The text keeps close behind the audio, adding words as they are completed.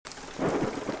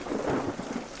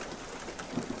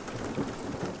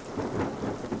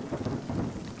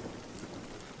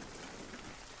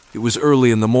was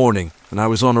early in the morning, and I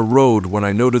was on a road when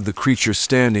I noted the creature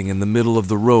standing in the middle of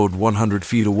the road 100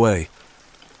 feet away.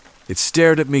 It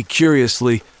stared at me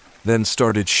curiously, then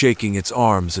started shaking its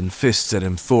arms and fists at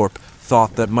him. Thorpe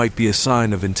thought that might be a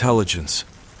sign of intelligence.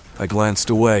 I glanced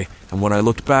away, and when I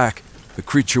looked back, the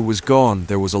creature was gone.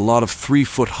 There was a lot of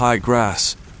 3-foot-high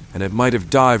grass, and it might have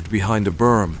dived behind a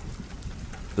berm.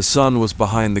 The sun was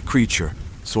behind the creature,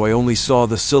 so I only saw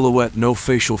the silhouette, no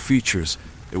facial features.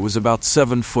 It was about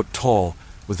 7 foot tall,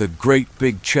 with a great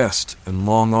big chest and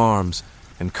long arms,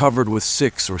 and covered with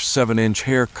 6 or 7 inch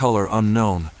hair, color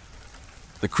unknown.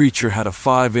 The creature had a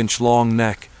 5-inch long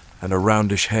neck and a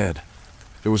roundish head.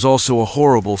 There was also a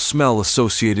horrible smell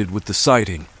associated with the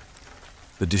sighting.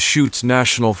 The Deschutes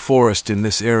National Forest in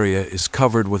this area is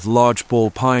covered with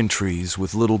lodgepole pine trees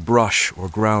with little brush or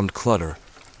ground clutter.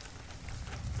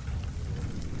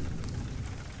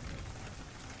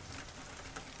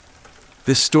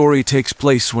 This story takes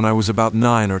place when I was about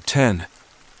 9 or 10.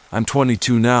 I'm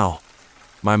 22 now.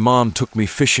 My mom took me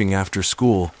fishing after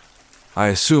school. I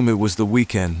assume it was the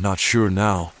weekend, not sure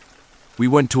now. We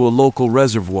went to a local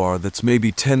reservoir that's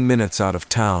maybe 10 minutes out of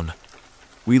town.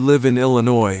 We live in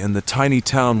Illinois, and the tiny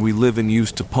town we live in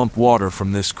used to pump water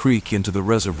from this creek into the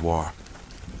reservoir.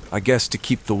 I guess to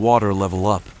keep the water level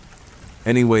up.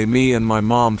 Anyway, me and my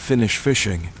mom finish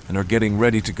fishing and are getting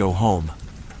ready to go home.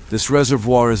 This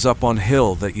reservoir is up on a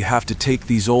hill that you have to take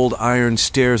these old iron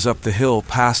stairs up the hill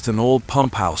past an old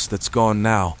pump house that's gone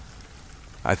now.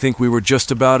 I think we were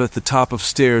just about at the top of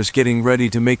stairs getting ready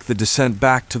to make the descent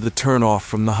back to the turnoff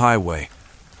from the highway.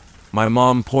 My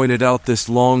mom pointed out this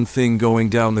long thing going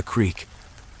down the creek.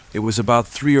 It was about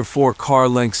 3 or 4 car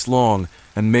lengths long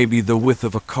and maybe the width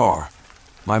of a car.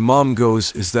 My mom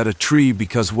goes, "Is that a tree?"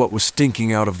 because what was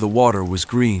stinking out of the water was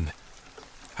green.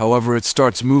 However, it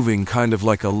starts moving kind of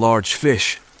like a large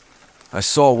fish. I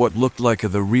saw what looked like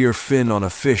the rear fin on a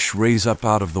fish raise up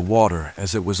out of the water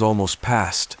as it was almost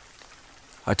past.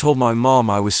 I told my mom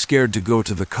I was scared to go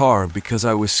to the car because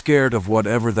I was scared of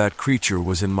whatever that creature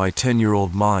was in my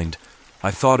 10-year-old mind.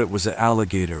 I thought it was an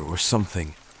alligator or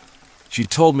something. She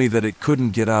told me that it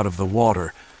couldn't get out of the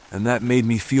water, and that made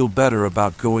me feel better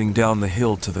about going down the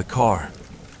hill to the car.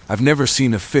 I've never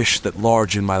seen a fish that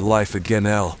large in my life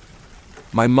again.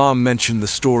 My mom mentioned the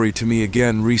story to me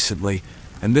again recently,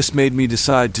 and this made me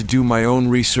decide to do my own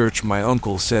research. My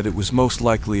uncle said it was most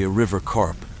likely a river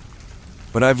carp.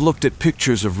 But I've looked at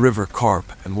pictures of river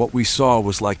carp, and what we saw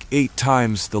was like 8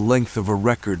 times the length of a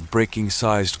record-breaking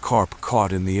sized carp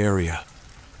caught in the area.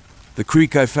 The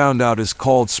creek I found out is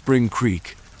called Spring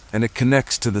Creek, and it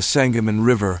connects to the Sangamon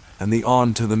River and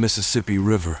on to the Mississippi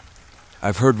River.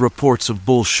 I've heard reports of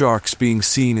bull sharks being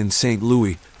seen in St.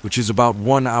 Louis, which is about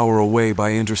 1 hour away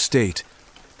by interstate,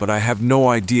 but I have no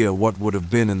idea what would have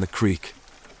been in the creek,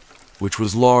 which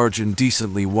was large and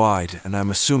decently wide, and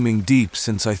I'm assuming deep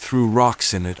since I threw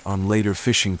rocks in it on later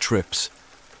fishing trips,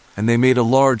 and they made a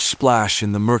large splash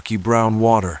in the murky brown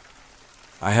water.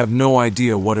 I have no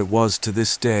idea what it was to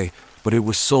this day, but it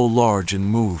was so large and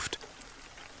moved,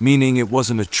 meaning it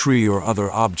wasn't a tree or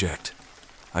other object.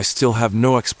 I still have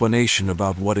no explanation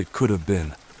about what it could have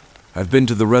been. I've been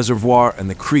to the reservoir and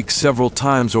the creek several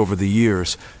times over the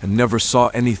years and never saw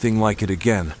anything like it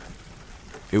again.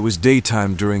 It was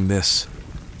daytime during this.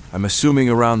 I'm assuming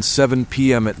around 7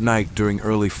 p.m. at night during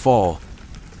early fall,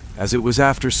 as it was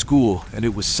after school and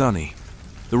it was sunny.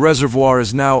 The reservoir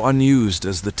is now unused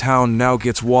as the town now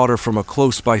gets water from a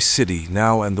close-by city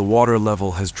now, and the water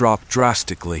level has dropped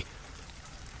drastically.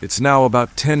 It's now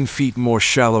about 10 feet more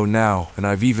shallow now, and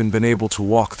I've even been able to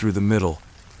walk through the middle.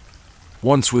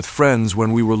 Once with friends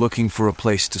when we were looking for a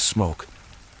place to smoke.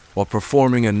 While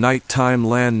performing a nighttime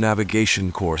land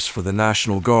navigation course for the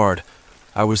National Guard,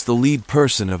 I was the lead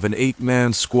person of an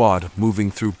 8-man squad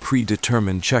moving through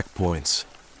predetermined checkpoints.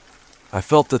 I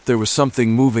felt that there was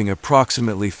something moving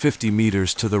approximately 50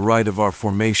 meters to the right of our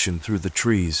formation through the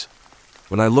trees.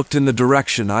 When I looked in the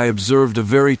direction, I observed a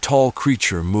very tall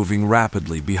creature moving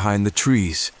rapidly behind the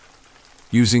trees,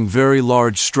 using very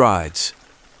large strides.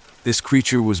 This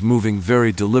creature was moving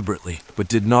very deliberately, but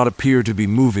did not appear to be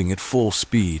moving at full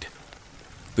speed.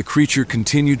 The creature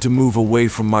continued to move away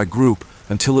from my group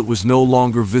until it was no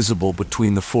longer visible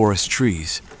between the forest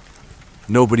trees.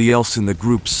 Nobody else in the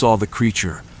group saw the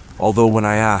creature, although when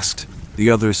I asked, the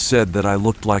others said that I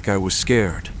looked like I was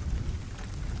scared.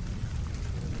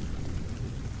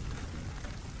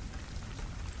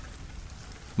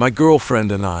 My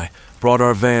girlfriend and I brought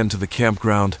our van to the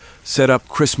campground, set up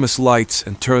Christmas lights,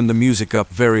 and turned the music up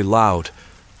very loud.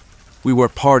 We were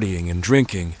partying and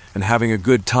drinking and having a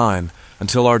good time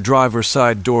until our driver's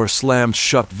side door slammed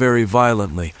shut very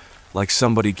violently, like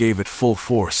somebody gave it full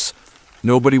force.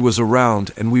 Nobody was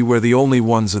around, and we were the only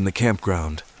ones in the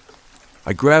campground.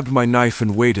 I grabbed my knife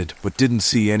and waited, but didn't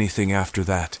see anything after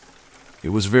that. It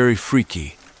was very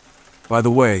freaky. By the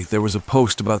way, there was a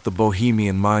post about the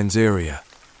Bohemian Mines area.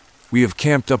 We have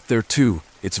camped up there too.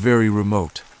 It's very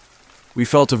remote. We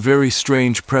felt a very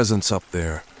strange presence up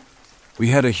there. We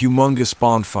had a humongous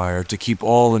bonfire to keep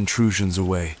all intrusions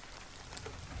away.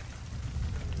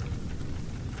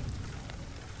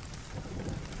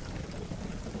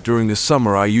 During the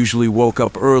summer, I usually woke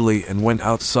up early and went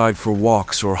outside for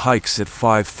walks or hikes at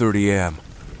 5:30 a.m.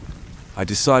 I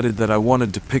decided that I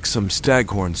wanted to pick some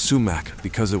staghorn sumac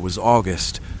because it was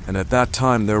August, and at that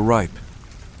time they're ripe.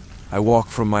 I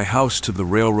walked from my house to the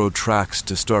railroad tracks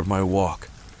to start my walk.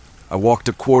 I walked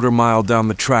a quarter-mile down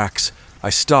the tracks. I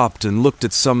stopped and looked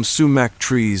at some sumac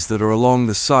trees that are along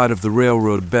the side of the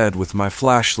railroad bed with my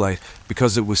flashlight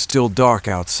because it was still dark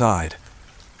outside.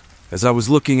 As I was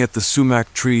looking at the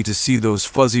sumac tree to see those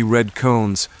fuzzy red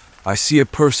cones, I see a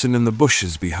person in the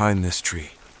bushes behind this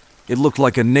tree. It looked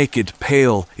like a naked,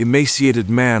 pale, emaciated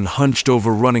man hunched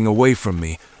over running away from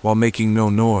me while making no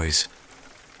noise.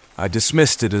 I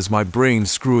dismissed it as my brain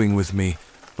screwing with me,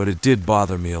 but it did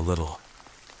bother me a little.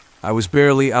 I was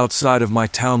barely outside of my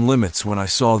town limits when I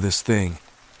saw this thing.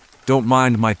 Don't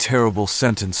mind my terrible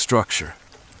sentence structure.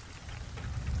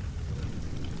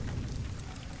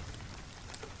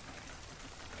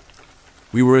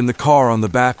 We were in the car on the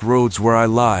back roads where I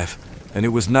live, and it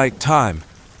was night time.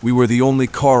 We were the only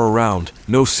car around,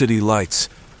 no city lights.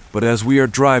 But as we are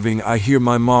driving, I hear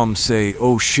my mom say,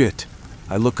 "Oh shit."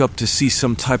 I look up to see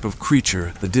some type of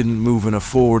creature that didn't move in a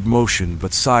forward motion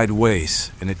but sideways,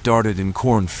 and it darted in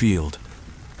cornfield.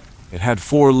 It had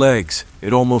 4 legs.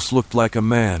 It almost looked like a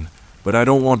man, but I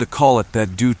don't want to call it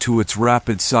that due to its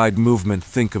rapid side movement.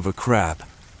 Think of a crab.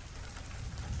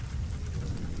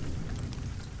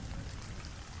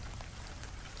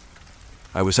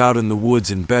 I was out in the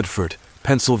woods in Bedford,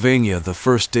 Pennsylvania, the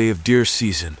first day of deer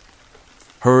season.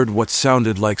 Heard what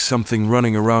sounded like something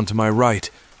running around to my right.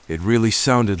 It really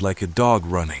sounded like a dog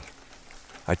running.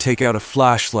 I take out a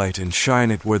flashlight and shine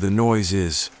it where the noise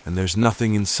is, and there's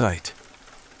nothing in sight.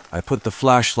 I put the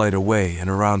flashlight away, and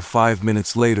around 5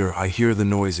 minutes later I hear the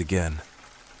noise again.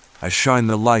 I shine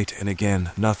the light, and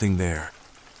again, nothing there.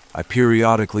 I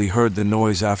periodically heard the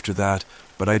noise after that,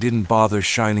 but I didn't bother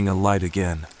shining a light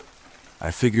again.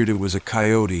 I figured it was a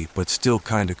coyote, but still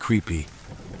kinda creepy.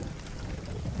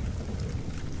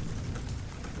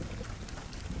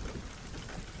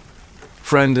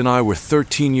 Friend and I were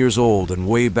 13 years old and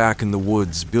way back in the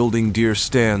woods building deer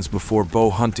stands before bow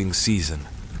hunting season.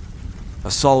 A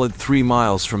solid 3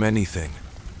 miles from anything.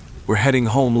 We're heading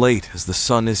home late as the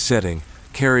sun is setting,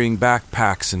 carrying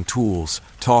backpacks and tools,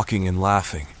 talking and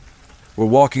laughing. We're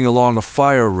walking along a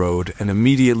fire road, and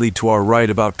immediately to our right,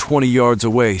 about 20 yards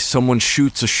away, someone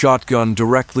shoots a shotgun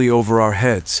directly over our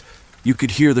heads. You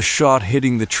could hear the shot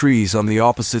hitting the trees on the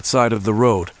opposite side of the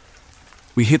road.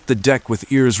 We hit the deck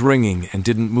with ears ringing and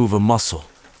didn't move a muscle.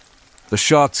 The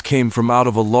shots came from out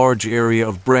of a large area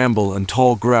of bramble and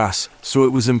tall grass, so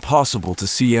it was impossible to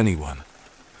see anyone.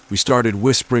 We started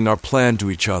whispering our plan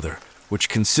to each other, which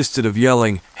consisted of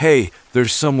yelling, "Hey,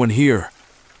 there's someone here!"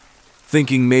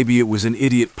 Thinking maybe it was an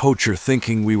idiot poacher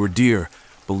thinking we were deer.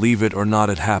 Believe it or not,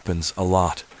 it happens a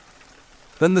lot.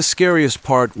 Then the scariest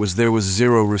part was there was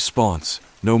zero response,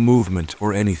 no movement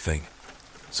or anything.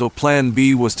 So plan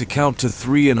B was to count to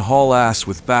 3 and haul ass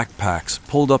with backpacks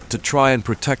pulled up to try and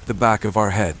protect the back of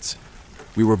our heads.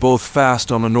 We were both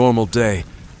fast on a normal day,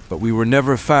 but we were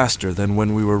never faster than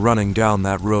when we were running down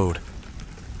that road.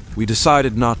 We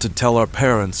decided not to tell our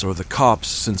parents or the cops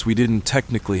since we didn't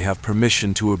technically have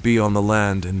permission to be on the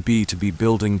land and B to be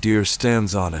building deer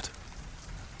stands on it.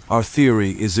 Our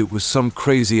theory is it was some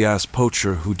crazy-ass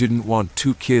poacher who didn't want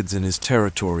 2 kids in his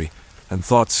territory and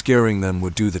thought scaring them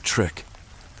would do the trick.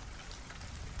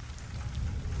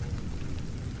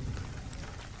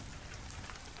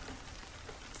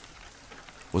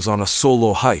 Was on a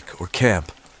solo hike or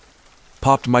camp.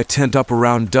 Popped my tent up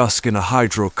around dusk in a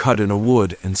hydro cut in a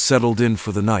wood and settled in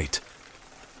for the night.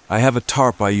 I have a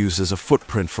tarp I use as a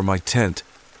footprint for my tent,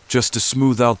 just to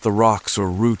smooth out the rocks or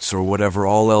roots or whatever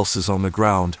all else is on the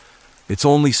ground. It's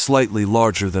only slightly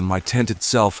larger than my tent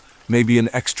itself, maybe an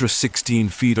extra 16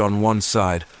 feet on one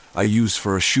side, I use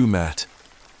for a shoe mat.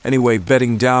 Anyway,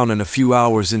 bedding down and a few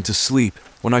hours into sleep,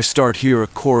 when I start hear a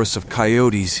chorus of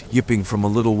coyotes yipping from a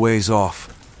little ways off.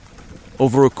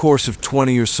 Over a course of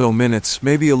 20 or so minutes,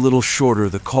 maybe a little shorter,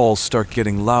 the calls start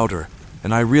getting louder,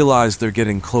 and I realize they're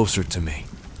getting closer to me.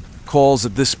 Calls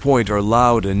at this point are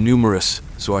loud and numerous,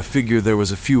 so I figure there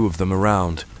was a few of them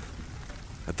around.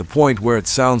 At the point where it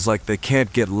sounds like they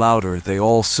can't get louder, they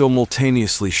all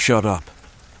simultaneously shut up.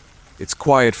 It's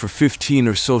quiet for 15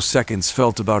 or so seconds,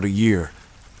 felt about a year,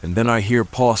 and then I hear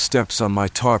paw steps on my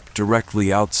tarp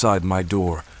directly outside my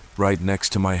door, right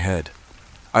next to my head.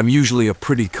 I'm usually a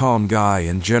pretty calm guy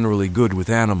and generally good with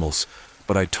animals,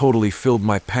 but I totally filled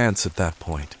my pants at that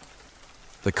point.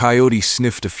 The coyote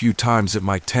sniffed a few times at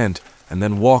my tent and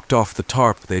then walked off the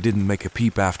tarp. They didn't make a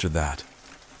peep after that.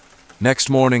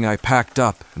 Next morning I packed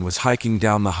up and was hiking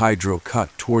down the hydro cut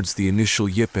towards the initial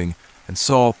yipping and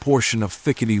saw a portion of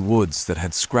thickety woods that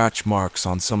had scratch marks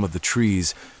on some of the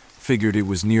trees. Figured it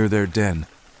was near their den.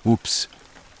 Whoops.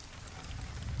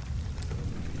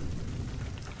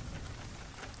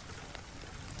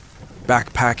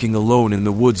 Backpacking alone in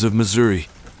the woods of Missouri.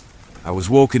 I was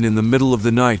woken in the middle of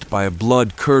the night by a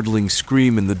blood-curdling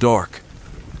scream in the dark.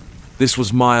 This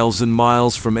was miles and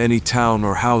miles from any town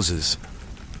or houses.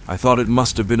 I thought it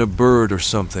must have been a bird or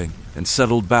something and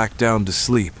settled back down to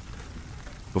sleep.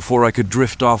 Before I could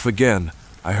drift off again,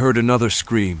 I heard another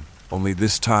scream, only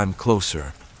this time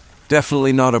closer.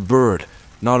 Definitely not a bird,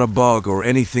 not a bug or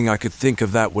anything I could think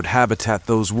of that would habitat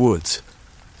those woods.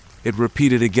 It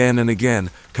repeated again and again,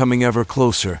 coming ever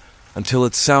closer, until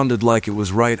it sounded like it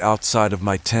was right outside of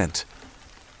my tent.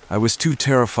 I was too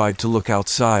terrified to look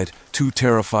outside, too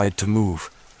terrified to move.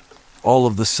 All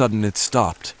of a sudden it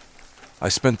stopped. I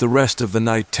spent the rest of the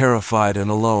night terrified and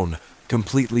alone,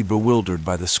 completely bewildered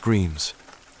by the screams.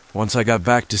 Once I got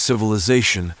back to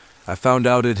civilization, I found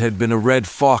out it had been a red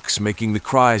fox making the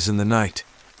cries in the night.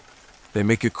 They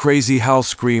make a crazy howl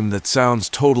scream that sounds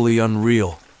totally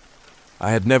unreal. I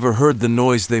had never heard the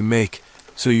noise they make,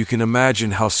 so you can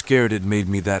imagine how scared it made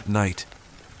me that night.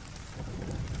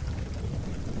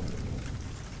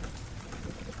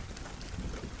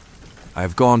 I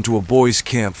have gone to a boys'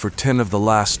 camp for 10 of the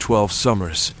last 12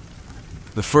 summers.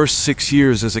 The first 6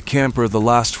 years as a camper, the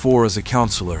last 4 as a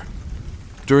counselor.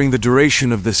 During the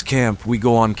duration of this camp, we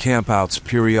go on campouts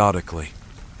periodically.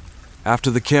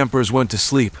 After the campers went to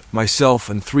sleep, myself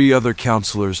and 3 other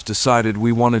counselors decided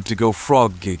we wanted to go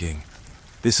frog gigging.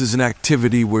 This is an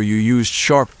activity where you use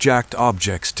sharp-jacked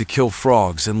objects to kill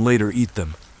frogs and later eat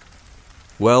them.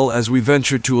 Well, as we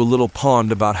ventured to a little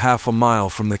pond about half a mile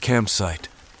from the campsite,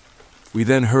 we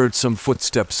then heard some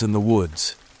footsteps in the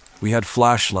woods. We had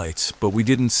flashlights, but we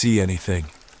didn't see anything.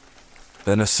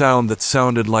 Then a sound that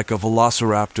sounded like a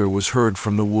velociraptor was heard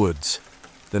from the woods.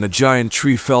 Then a giant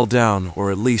tree fell down, or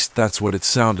at least that's what it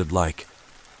sounded like.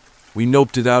 We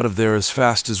noped it out of there as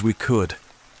fast as we could.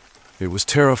 It was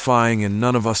terrifying, and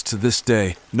none of us to this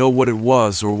day know what it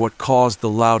was or what caused the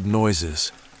loud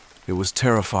noises. It was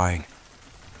terrifying.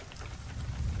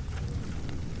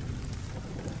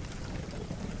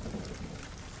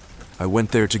 I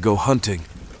went there to go hunting.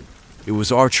 It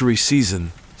was archery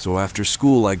season, so after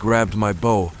school I grabbed my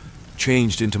bow,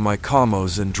 changed into my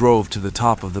camos and drove to the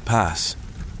top of the pass.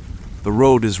 The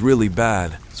road is really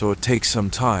bad, so it takes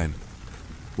some time.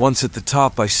 Once at the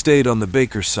top, I stayed on the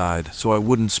Baker side so I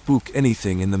wouldn't spook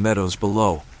anything in the meadows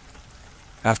below.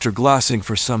 After glassing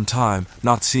for some time,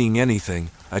 not seeing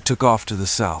anything, I took off to the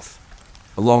south,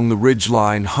 along the ridge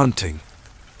line hunting.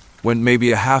 Went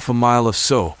maybe a half a mile or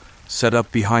so, set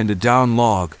up behind a down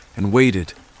log, and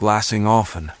waited, glassing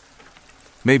often.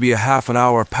 Maybe a half an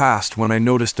hour passed when I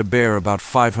noticed a bear about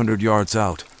 500 yards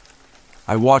out.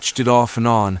 I watched it off and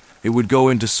on. It would go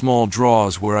into small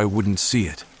draws where I wouldn't see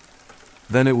it.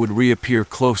 Then it would reappear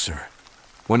closer.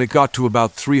 When it got to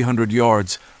about 300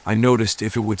 yards, I noticed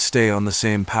if it would stay on the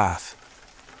same path.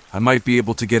 I might be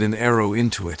able to get an arrow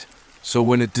into it, so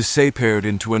when it disappeared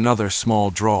into another small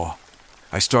draw,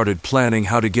 I started planning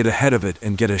how to get ahead of it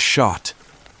and get a shot.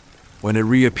 When it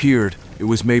reappeared, it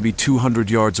was maybe 200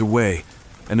 yards away,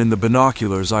 and in the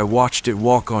binoculars I watched it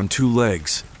walk on 2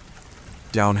 legs,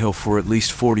 downhill for at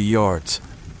least 40 yards.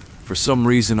 For some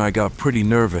reason I got pretty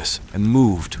nervous and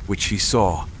moved, which he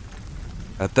saw.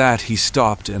 At that he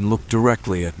stopped and looked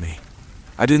directly at me.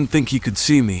 I didn't think he could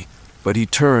see me, but he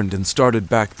turned and started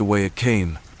back the way it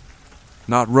came.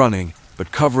 Not running,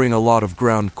 but covering a lot of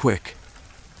ground quick.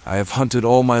 I have hunted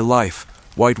all my life,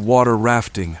 whitewater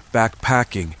rafting,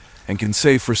 backpacking, and can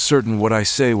say for certain what I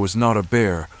say was not a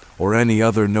bear or any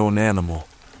other known animal.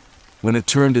 When it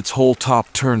turned, its whole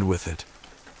top turned with it.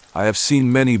 I have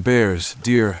seen many bears,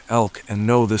 deer, elk, and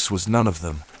know this was none of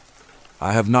them.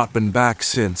 I have not been back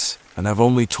since, and have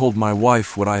only told my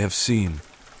wife what I have seen.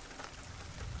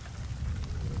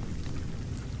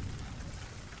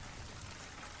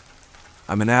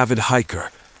 I'm an avid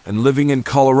hiker, and living in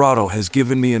Colorado has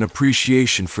given me an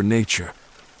appreciation for nature.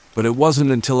 But it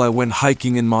wasn't until I went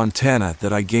hiking in Montana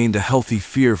that I gained a healthy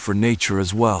fear for nature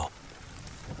as well.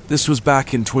 This was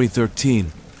back in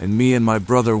 2013, and me and my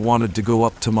brother wanted to go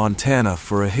up to Montana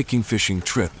for a hiking fishing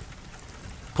trip.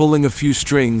 Pulling a few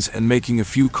strings and making a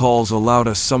few calls allowed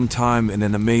us some time in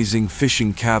an amazing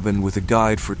fishing cabin with a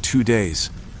guide for 2 days.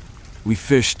 We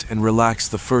fished and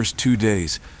relaxed the first 2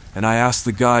 days, and I asked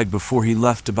the guide before he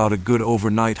left about a good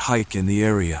overnight hike in the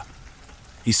area.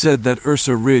 He said that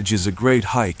Ursa Ridge is a great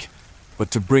hike,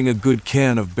 but to bring a good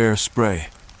can of bear spray.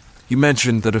 He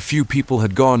mentioned that a few people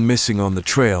had gone missing on the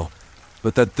trail,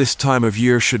 but that this time of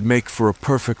year should make for a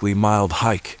perfectly mild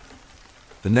hike.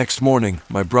 The next morning,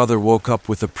 my brother woke up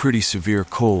with a pretty severe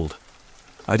cold.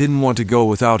 I didn't want to go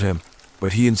without him,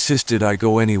 but he insisted I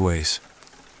go anyways.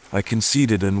 I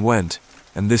conceded and went,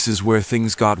 and this is where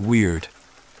things got weird.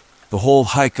 The whole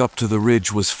hike up to the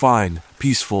ridge was fine,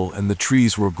 peaceful, and the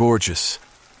trees were gorgeous.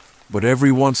 But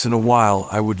every once in a while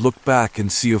I would look back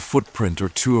and see a footprint or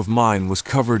two of mine was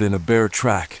covered in a bear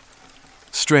track.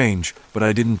 Strange, but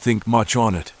I didn't think much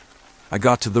on it. I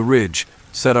got to the ridge,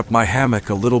 set up my hammock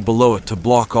a little below it to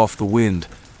block off the wind,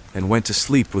 and went to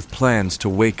sleep with plans to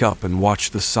wake up and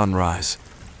watch the sunrise.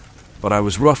 But I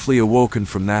was roughly awoken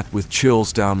from that with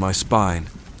chills down my spine.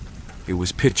 It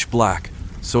was pitch black,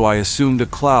 so I assumed a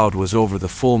cloud was over the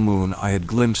full moon I had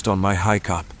glimpsed on my hike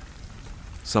up.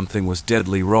 Something was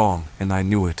deadly wrong, and I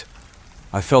knew it.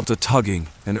 I felt a tugging,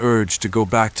 an urge to go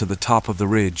back to the top of the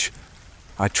ridge.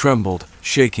 I trembled,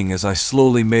 shaking as I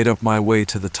slowly made up my way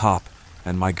to the top,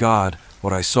 and my God,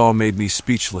 what I saw made me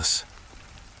speechless.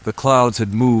 The clouds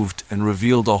had moved and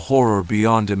revealed a horror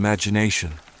beyond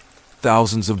imagination.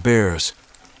 Thousands of bears,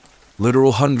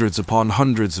 literal hundreds upon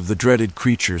hundreds of the dreaded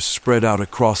creatures spread out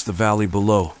across the valley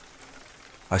below.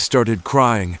 I started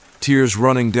crying, tears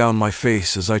running down my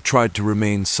face as I tried to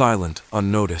remain silent,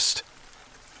 unnoticed.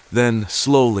 Then,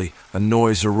 slowly, a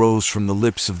noise arose from the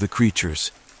lips of the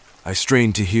creatures. I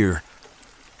strained to hear,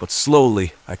 but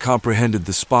slowly I comprehended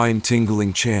the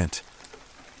spine-tingling chant.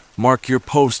 Mark your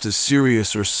post as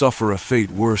serious or suffer a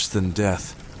fate worse than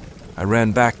death. I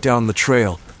ran back down the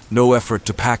trail, no effort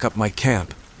to pack up my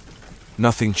camp.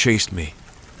 Nothing chased me.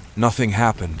 Nothing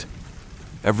happened.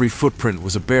 Every footprint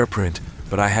was a bear print,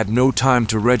 but I had no time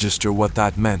to register what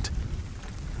that meant.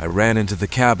 I ran into the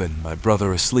cabin, my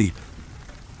brother asleep.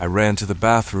 I ran to the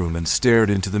bathroom and stared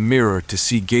into the mirror to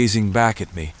see gazing back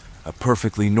at me, a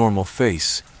perfectly normal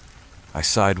face. I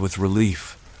sighed with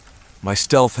relief. My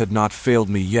stealth had not failed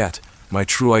me yet, my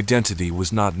true identity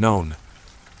was not known.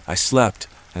 I slept,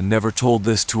 and never told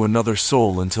this to another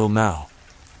soul until now.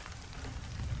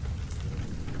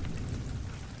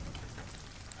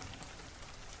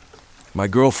 My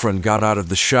girlfriend got out of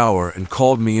the shower and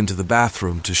called me into the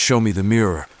bathroom to show me the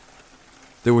mirror.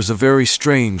 There was a very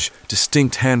strange,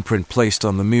 distinct handprint placed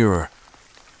on the mirror.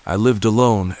 I lived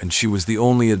alone, and she was the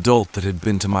only adult that had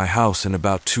been to my house in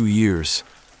about 2 years.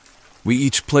 We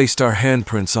each placed our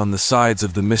handprints on the sides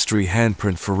of the mystery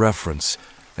handprint for reference,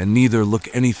 and neither look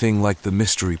anything like the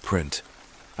mystery print.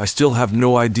 I still have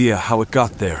no idea how it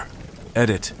got there.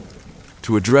 Edit.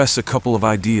 To address a couple of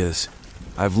ideas,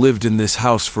 I've lived in this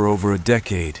house for over a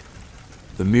decade.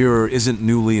 The mirror isn't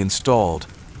newly installed.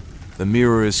 The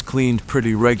mirror is cleaned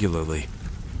pretty regularly.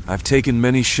 I've taken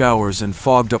many showers and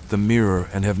fogged up the mirror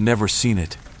and have never seen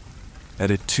it.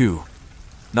 Edit 2.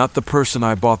 Not the person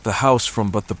I bought the house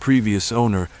from, but the previous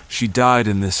owner. She died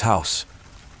in this house.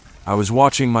 I was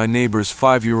watching my neighbor's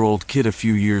 5-year-old kid a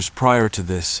few years prior to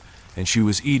this, and she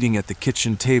was eating at the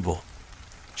kitchen table.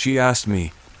 She asked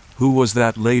me, "Who was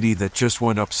that lady that just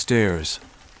went upstairs?"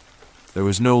 There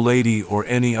was no lady or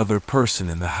any other person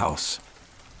in the house.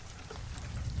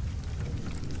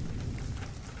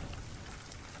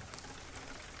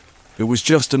 It was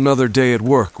just another day at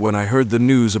work when I heard the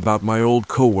news about my old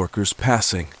coworker's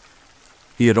passing.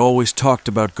 He had always talked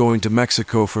about going to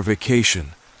Mexico for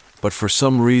vacation, but for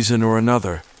some reason or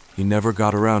another, he never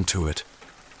got around to it.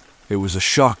 It was a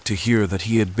shock to hear that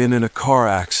he had been in a car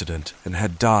accident and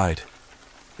had died.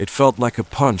 It felt like a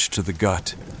punch to the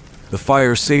gut. The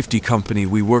fire safety company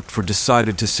we worked for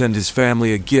decided to send his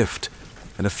family a gift,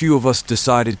 and a few of us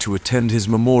decided to attend his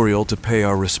memorial to pay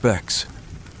our respects.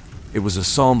 It was a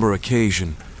somber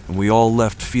occasion, and we all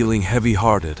left feeling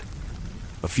heavy-hearted.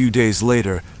 A few days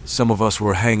later, some of us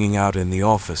were hanging out in the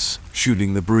office,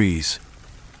 shooting the breeze.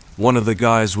 One of the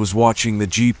guys was watching the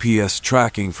GPS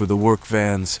tracking for the work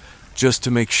vans, just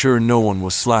to make sure no one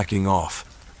was slacking off.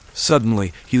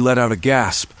 Suddenly, he let out a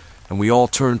gasp, and we all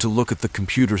turned to look at the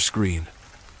computer screen.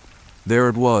 There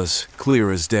it was,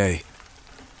 clear as day.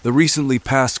 The recently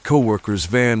passed coworker's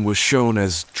van was shown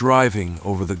as driving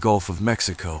over the Gulf of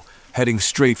Mexico, heading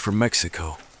straight for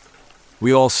Mexico.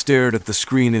 We all stared at the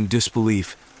screen in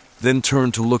disbelief, then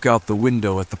turned to look out the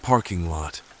window at the parking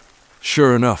lot.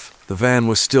 Sure enough, the van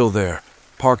was still there,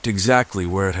 parked exactly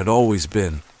where it had always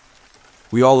been.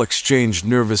 We all exchanged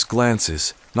nervous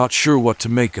glances, not sure what to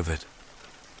make of it.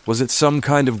 Was it some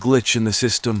kind of glitch in the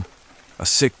system, a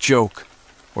sick joke,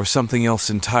 or something else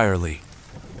entirely?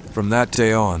 From that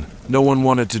day on, no one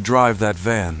wanted to drive that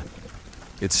van.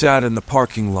 It sat in the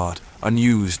parking lot,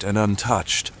 unused and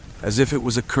untouched, as if it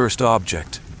was a cursed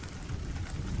object.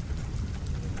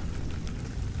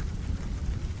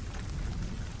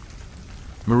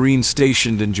 Marine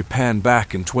stationed in Japan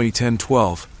back in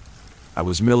 2010-12. I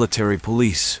was military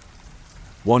police.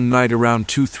 One night around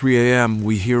 2-3 a.m.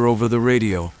 we hear over the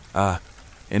radio,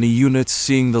 any units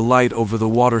seeing the light over the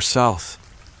water south.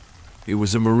 It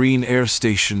was a Marine air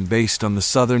station based on the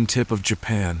southern tip of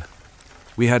Japan.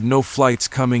 We had no flights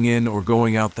coming in or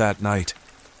going out that night.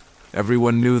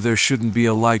 Everyone knew there shouldn't be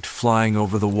a light flying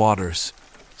over the waters,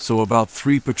 so about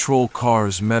 3 patrol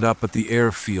cars met up at the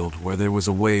airfield where there was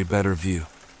a way better view.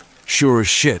 Sure as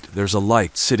shit, there's a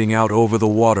light sitting out over the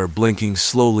water blinking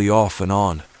slowly off and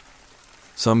on.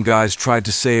 Some guys tried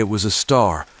to say it was a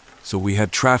star, so we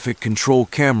had traffic control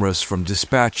cameras from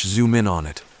dispatch zoom in on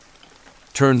it.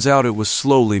 Turns out it was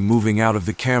slowly moving out of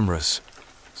the cameras,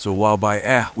 so while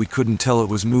by we couldn't tell it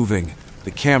was moving,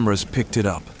 the cameras picked it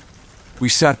up. We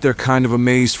sat there kind of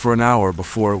amazed for an hour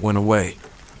before it went away.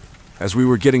 As we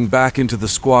were getting back into the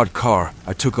squad car,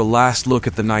 I took a last look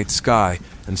at the night sky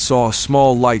and saw a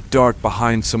small light dart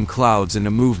behind some clouds in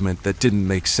a movement that didn't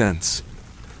make sense.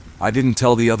 I didn't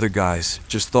tell the other guys,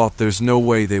 just thought there's no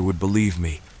way they would believe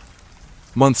me.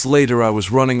 Months later, I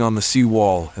was running on the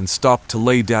seawall and stopped to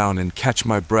lay down and catch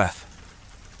my breath.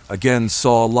 Again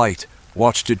saw a light,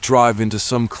 watched it drive into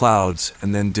some clouds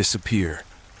and then disappear.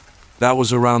 That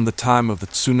was around the time of the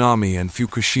tsunami and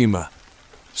Fukushima.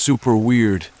 Super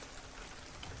weird.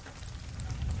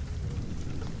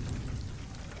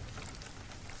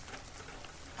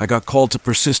 I got called to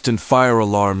persistent fire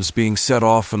alarms being set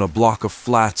off in a block of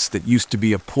flats that used to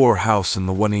be a poor house in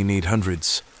the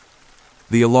 1800s.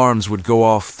 The alarms would go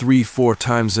off 3-4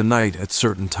 times a night at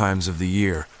certain times of the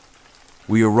year.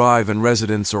 We arrive and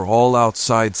residents are all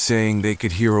outside saying they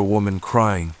could hear a woman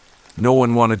crying. No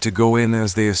one wanted to go in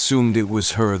as they assumed it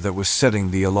was her that was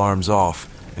setting the alarms off,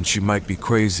 and she might be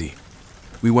crazy.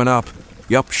 We went up.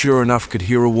 Yup, sure enough, could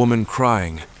hear a woman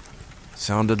crying.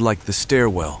 Sounded like the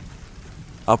stairwell.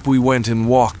 Up we went and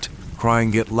walked,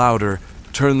 crying get louder,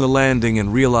 turned the landing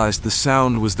and realized the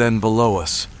sound was then below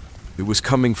us. It was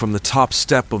coming from the top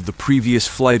step of the previous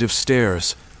flight of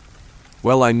stairs.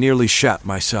 Well, I nearly shat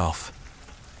myself.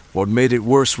 What made it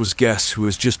worse was guess who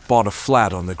has just bought a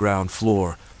flat on the ground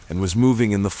floor and was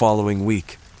moving in the following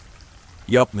week.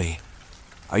 Yup me.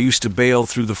 I used to bail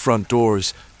through the front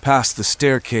doors, past the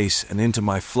staircase and into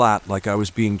my flat like I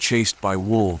was being chased by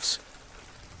wolves.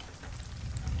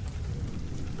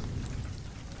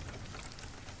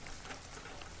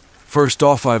 First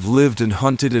off, I've lived and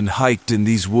hunted and hiked in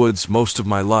these woods most of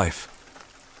my life.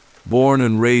 Born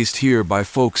and raised here by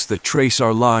folks that trace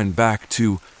our line back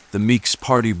to the Meeks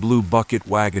Party Blue Bucket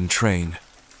Wagon Train.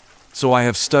 So I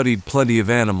have studied plenty of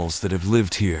animals that have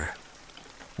lived here.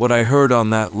 What I heard on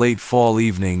that late fall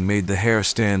evening made the hair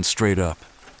stand straight up.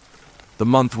 The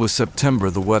month was September,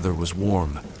 the weather was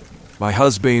warm. My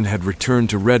husband had returned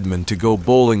to Redmond to go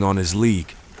bowling on his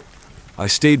league. I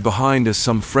stayed behind as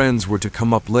some friends were to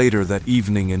come up later that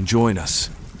evening and join us.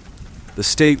 The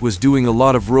state was doing a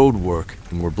lot of road work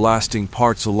and were blasting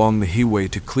parts along the highway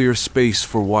to clear space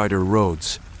for wider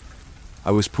roads. I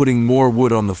was putting more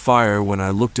wood on the fire when I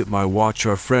looked at my watch.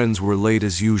 Our friends were late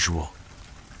as usual.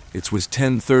 It was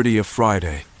 10:30 a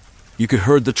Friday. You could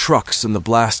hear the trucks and the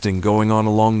blasting going on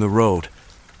along the road.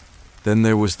 Then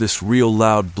there was this real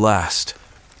loud blast.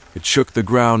 It shook the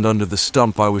ground under the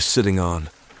stump I was sitting on.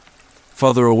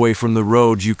 Farther away from the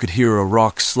road, you could hear a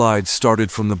rock slide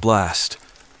started from the blast.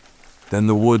 Then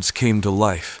the woods came to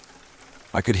life.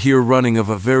 I could hear running of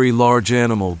a very large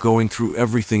animal going through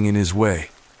everything in his way.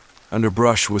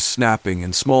 Underbrush was snapping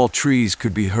and small trees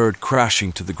could be heard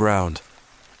crashing to the ground.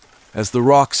 As the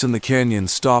rocks in the canyon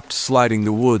stopped sliding,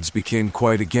 the woods became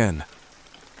quiet again.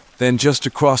 Then just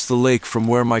across the lake from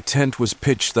where my tent was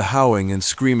pitched, the howling and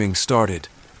screaming started.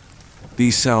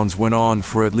 These sounds went on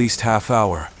for at least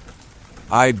half-hour.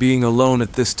 I, being alone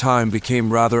at this time,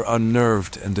 became rather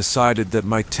unnerved and decided that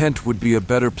my tent would be a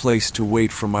better place to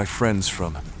wait for my friends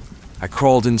from. I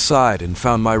crawled inside and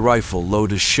found my rifle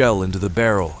load a shell into the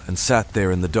barrel and sat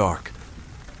there in the dark.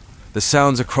 The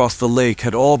sounds across the lake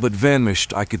had all but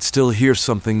vanished. I could still hear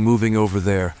something moving over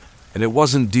there, and it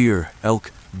wasn't deer,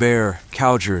 elk, bear,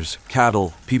 cougars,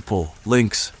 cattle, people,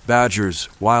 lynx, badgers,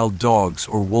 wild dogs,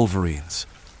 or wolverines.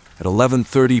 At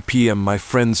 11:30 p.m., my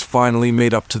friends finally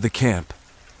made up to the camp.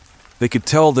 They could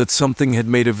tell that something had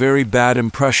made a very bad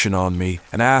impression on me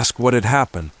and asked what had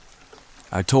happened.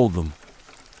 I told them.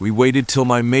 We waited till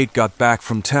my mate got back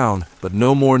from town, but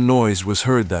no more noise was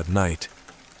heard that night.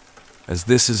 As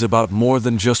this is about more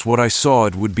than just what I saw,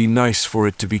 it would be nice for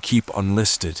it to be keep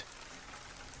unlisted.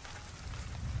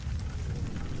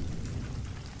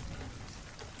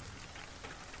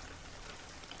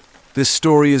 This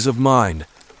story is of mine.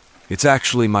 It's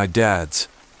actually my dad's.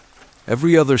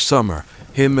 Every other summer,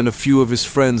 him and a few of his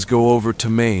friends go over to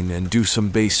Maine and do some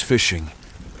bass fishing.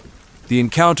 The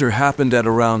encounter happened at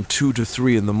around 2 to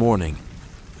 3 in the morning.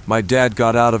 My dad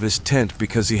got out of his tent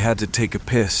because he had to take a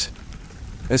piss.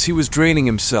 As he was draining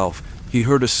himself, he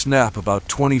heard a snap about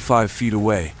 25 feet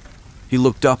away. He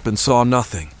looked up and saw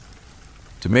nothing.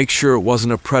 To make sure it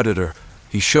wasn't a predator,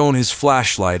 he shone his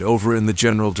flashlight over in the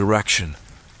general direction.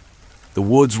 The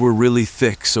woods were really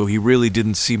thick, so he really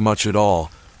didn't see much at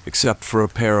all, except for a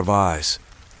pair of eyes.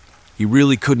 He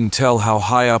really couldn't tell how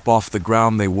high up off the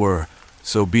ground they were,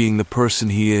 so being the person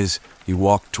he is, he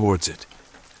walked towards it.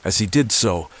 As he did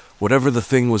so, whatever the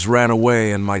thing was ran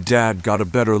away, and my dad got a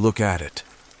better look at it.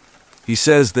 He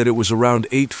says that it was around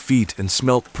 8 feet and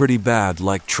smelt pretty bad,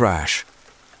 like trash.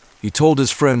 He told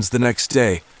his friends the next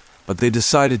day, but they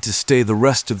decided to stay the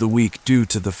rest of the week due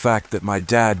to the fact that my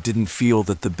dad didn't feel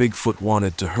that the Bigfoot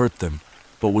wanted to hurt them,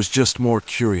 but was just more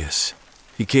curious.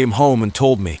 He came home and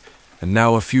told me, and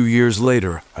now a few years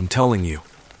later, I'm telling you.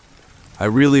 I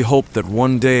really hope that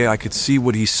one day I could see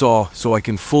what he saw so I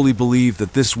can fully believe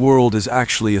that this world is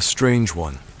actually a strange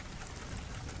one.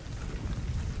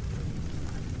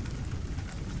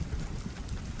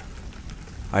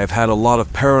 I have had a lot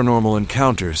of paranormal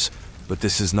encounters, but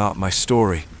this is not my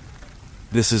story.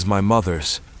 This is my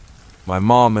mother's. My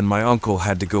mom and my uncle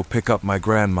had to go pick up my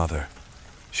grandmother.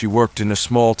 She worked in a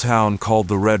small town called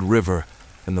the Red River,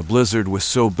 and the blizzard was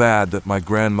so bad that my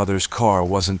grandmother's car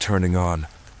wasn't turning on.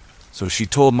 So she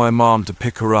told my mom to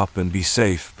pick her up and be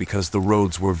safe because the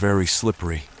roads were very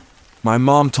slippery. My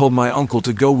mom told my uncle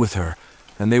to go with her,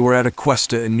 and they were at a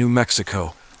cuesta in New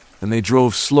Mexico, and they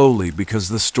drove slowly because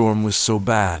the storm was so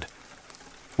bad.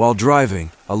 While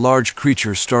driving, a large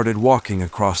creature started walking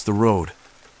across the road.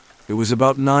 It was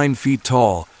about 9 feet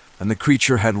tall, and the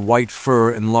creature had white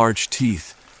fur and large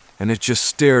teeth, and it just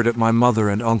stared at my mother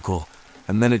and uncle,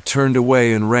 and then it turned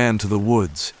away and ran to the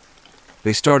woods.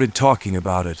 They started talking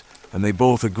about it, and they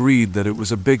both agreed that it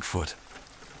was a Bigfoot.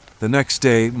 The next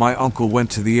day, my uncle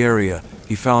went to the area.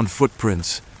 He found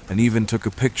footprints, and even took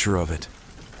a picture of it.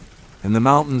 In the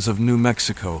mountains of New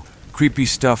Mexico, creepy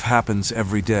stuff happens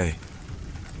every day.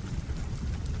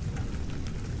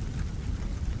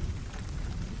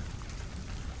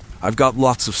 I've got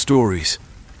lots of stories.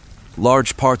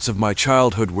 Large parts of my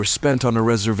childhood were spent on a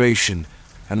reservation,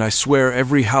 and I swear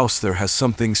every house there has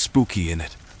something spooky in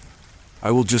it.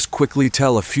 I will just quickly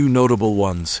tell a few notable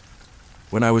ones.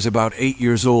 When I was about 8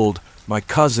 years old, my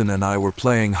cousin and I were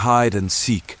playing hide and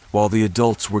seek while the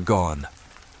adults were gone.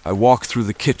 I walked through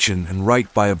the kitchen and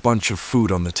right by a bunch of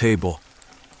food on the table.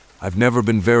 I've never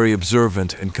been very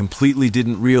observant and completely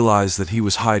didn't realize that he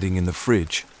was hiding in the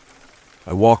fridge.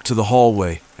 I walk to the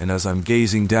hallway, and as I'm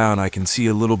gazing down, I can see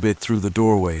a little bit through the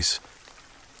doorways.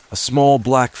 A small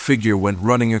black figure went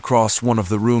running across one of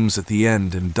the rooms at the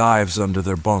end and dives under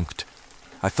their bunk.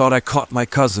 I thought I caught my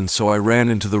cousin, so I ran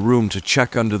into the room to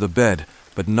check under the bed,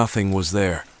 but nothing was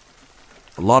there.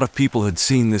 A lot of people had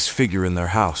seen this figure in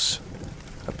their house.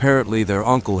 Apparently, their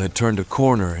uncle had turned a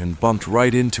corner and bumped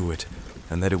right into it,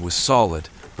 and that it was solid,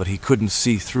 but he couldn't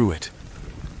see through it.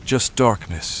 Just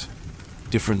darkness.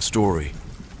 Different story.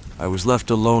 I was left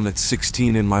alone at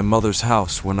 16 in my mother's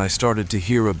house when I started to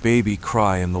hear a baby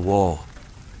cry in the wall.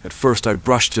 At first I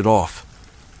brushed it off.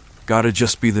 Gotta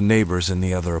just be the neighbors in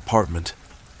the other apartment.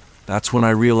 That's when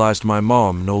I realized my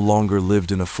mom no longer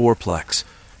lived in a fourplex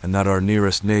and that our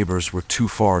nearest neighbors were too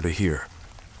far to hear.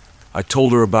 I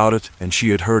told her about it and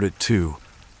she had heard it too.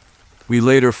 We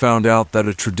later found out that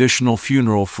a traditional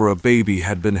funeral for a baby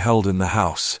had been held in the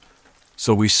house.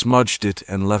 So we smudged it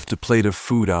and left a plate of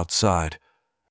food outside.